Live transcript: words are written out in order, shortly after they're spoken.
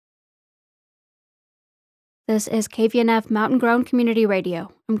This is KVNF Mountain Grown Community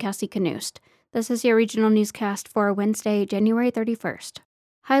Radio. I'm Cassie Canoost. This is your regional newscast for Wednesday, January 31st.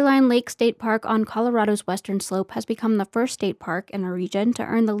 Highline Lake State Park on Colorado's western slope has become the first state park in the region to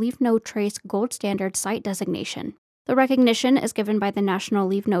earn the Leave No Trace Gold Standard Site designation. The recognition is given by the National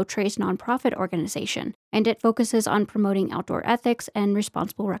Leave No Trace nonprofit organization, and it focuses on promoting outdoor ethics and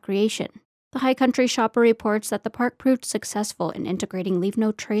responsible recreation. The High Country Shopper reports that the park proved successful in integrating Leave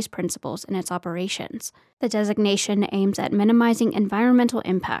No Trace principles in its operations. The designation aims at minimizing environmental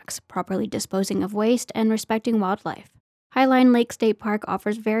impacts, properly disposing of waste, and respecting wildlife. Highline Lake State Park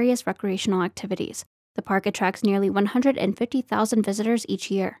offers various recreational activities. The park attracts nearly 150,000 visitors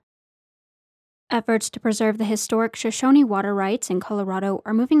each year. Efforts to preserve the historic Shoshone water rights in Colorado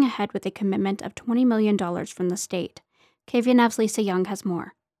are moving ahead with a commitment of $20 million from the state. KVNF's Lisa Young has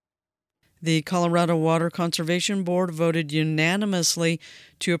more. The Colorado Water Conservation Board voted unanimously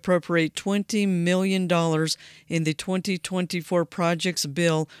to appropriate $20 million in the 2024 projects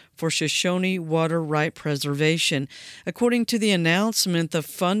bill for Shoshone water right preservation. According to the announcement, the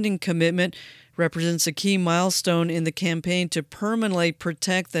funding commitment represents a key milestone in the campaign to permanently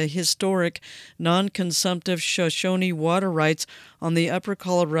protect the historic, non-consumptive Shoshone water rights on the Upper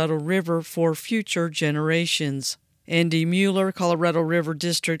Colorado River for future generations. Andy Mueller, Colorado River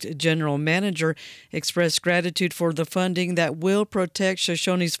District General Manager, expressed gratitude for the funding that will protect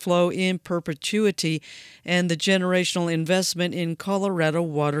Shoshone's flow in perpetuity and the generational investment in Colorado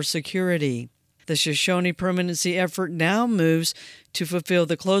water security. The Shoshone permanency effort now moves to fulfill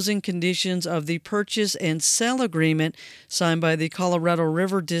the closing conditions of the purchase and sale agreement signed by the Colorado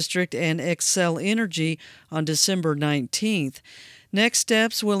River District and Xcel Energy on December 19th. Next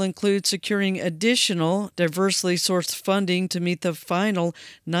steps will include securing additional diversely sourced funding to meet the final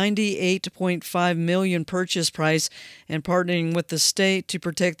 $98.5 million purchase price and partnering with the state to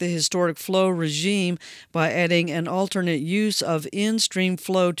protect the historic flow regime by adding an alternate use of in-stream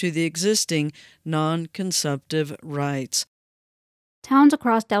flow to the existing non-consumptive rights. Towns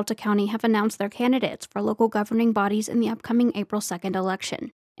across Delta County have announced their candidates for local governing bodies in the upcoming April 2nd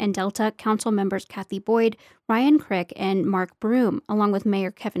election. In Delta, council members Kathy Boyd, Ryan Crick, and Mark Broom, along with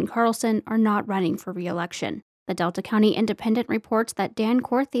Mayor Kevin Carlson, are not running for re-election. The Delta County Independent reports that Dan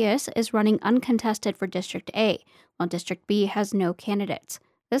Corthius is running uncontested for District A, while District B has no candidates.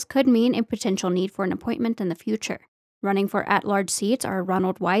 This could mean a potential need for an appointment in the future. Running for at-large seats are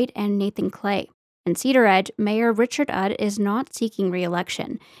Ronald White and Nathan Clay. In Cedar Edge, Mayor Richard Udd is not seeking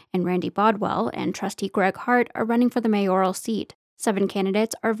re-election, and Randy Bodwell and Trustee Greg Hart are running for the mayoral seat. 7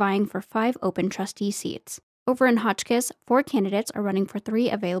 candidates are vying for 5 open trustee seats. Over in Hotchkiss, 4 candidates are running for 3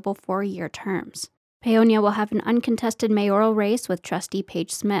 available 4-year terms. Paonia will have an uncontested mayoral race with Trustee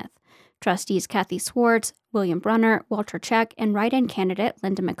Paige Smith. Trustees Kathy Swartz, William Brunner, Walter Check, and write-in candidate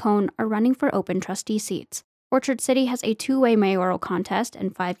Linda McCone are running for open trustee seats. Orchard City has a 2-way mayoral contest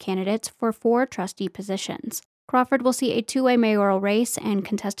and 5 candidates for 4 trustee positions. Crawford will see a 2-way mayoral race and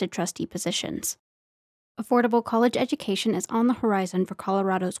contested trustee positions. Affordable college education is on the horizon for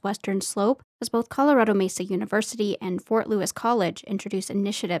Colorado's western slope as both Colorado Mesa University and Fort Lewis College introduce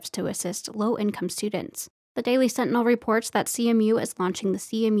initiatives to assist low-income students. The Daily Sentinel reports that CMU is launching the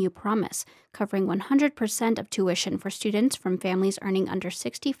CMU Promise, covering 100% of tuition for students from families earning under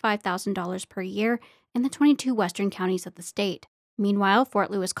 $65,000 per year in the 22 western counties of the state. Meanwhile,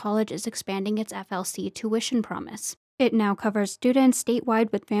 Fort Lewis College is expanding its FLC Tuition Promise. It now covers students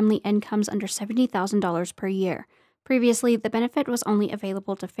statewide with family incomes under $70,000 per year. Previously, the benefit was only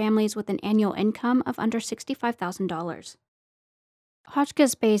available to families with an annual income of under $65,000.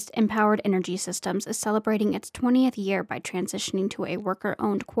 Hotchkiss-based Empowered Energy Systems is celebrating its 20th year by transitioning to a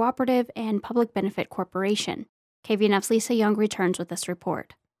worker-owned cooperative and public benefit corporation. KVNF's Lisa Young returns with this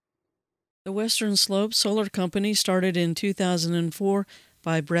report. The Western Slope Solar Company started in 2004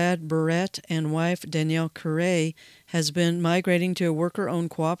 by Brad Barrett and wife Danielle Curray, has been migrating to a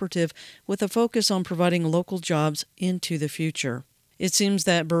worker-owned cooperative with a focus on providing local jobs into the future. It seems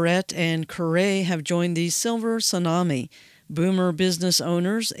that Barrett and Curray have joined the Silver Tsunami, boomer business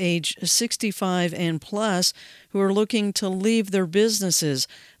owners aged 65 and plus who are looking to leave their businesses,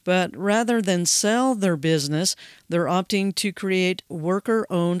 but rather than sell their business, they're opting to create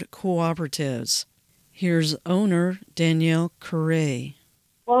worker-owned cooperatives. Here's owner Danielle Curray.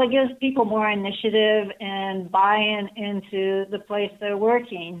 Well, it gives people more initiative and buy-in into the place they're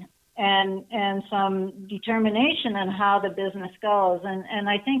working and some determination on how the business goes. And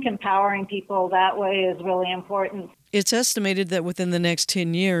I think empowering people that way is really important. It's estimated that within the next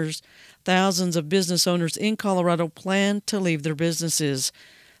 10 years, thousands of business owners in Colorado plan to leave their businesses.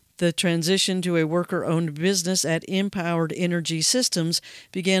 The transition to a worker-owned business at Empowered Energy Systems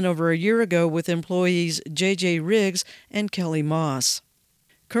began over a year ago with employees J.J. Riggs and Kelly Moss.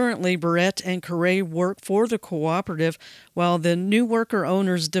 Currently, Barrett and Correa work for the cooperative, while the new worker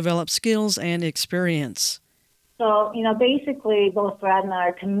owners develop skills and experience. So, basically, both Brad and I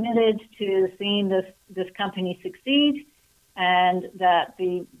are committed to seeing this company succeed, and that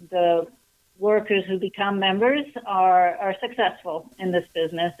the workers who become members are successful in this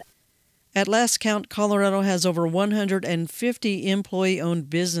business. At last count, Colorado has over 150 employee-owned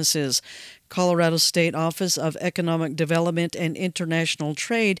businesses. Colorado State Office of Economic Development and International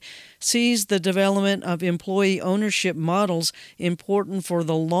Trade sees the development of employee ownership models important for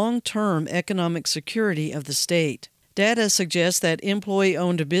the long-term economic security of the state. Data suggests that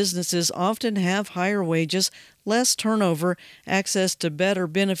employee-owned businesses often have higher wages, less turnover, access to better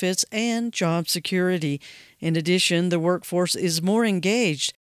benefits, and job security. In addition, the workforce is more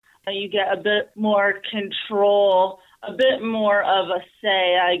engaged. You get a bit more control, a bit more of a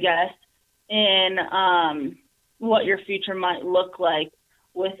say, I guess, in what your future might look like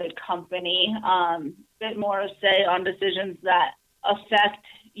with a company. A bit more of say on decisions that affect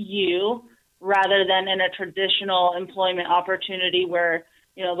you rather than in a traditional employment opportunity where,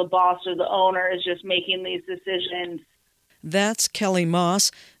 the boss or the owner is just making these decisions. That's Kelly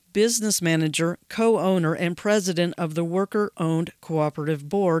Moss, business manager, co-owner, and president of the worker-owned cooperative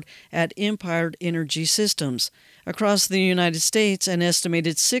board at Empowered Energy Systems. Across the United States, an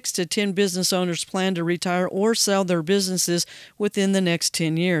estimated 6 to 10 business owners plan to retire or sell their businesses within the next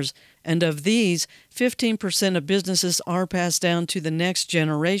 10 years. And of these, 15% of businesses are passed down to the next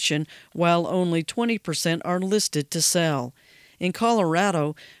generation, while only 20% are listed to sell. In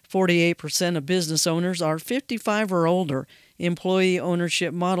Colorado, 48% of business owners are 55 or older. Employee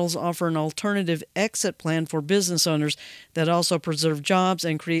ownership models offer an alternative exit plan for business owners that also preserve jobs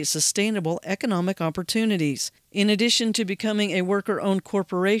and create sustainable economic opportunities. In addition to becoming a worker-owned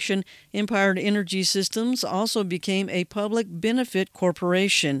corporation, Empowered Energy Systems also became a public benefit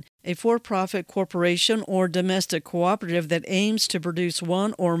corporation, a for-profit corporation or domestic cooperative that aims to produce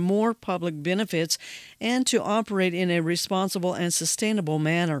one or more public benefits and to operate in a responsible and sustainable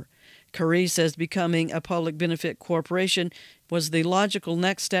manner. Curry says becoming a public benefit corporation was the logical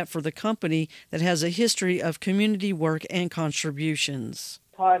next step for the company that has a history of community work and contributions.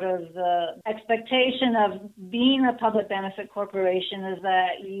 Part of the expectation of being a public benefit corporation is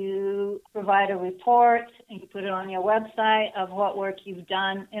that you provide a report and you put it on your website of what work you've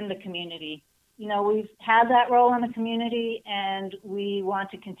done in the community. We've had that role in the community, and we want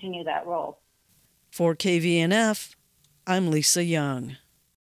to continue that role. For KVNF, I'm Lisa Young.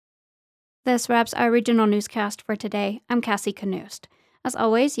 This wraps our regional newscast for today. I'm Cassie Knust. As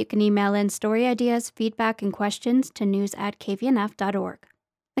always, you can email in story ideas, feedback, and questions to news@kvnf.org.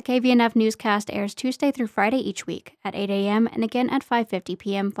 The KVNF newscast airs Tuesday through Friday each week at 8 a.m. and again at 5:50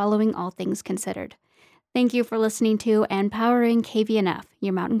 p.m. following All Things Considered. Thank you for listening to and powering KVNF,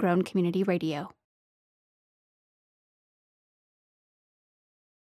 your mountain-grown community radio.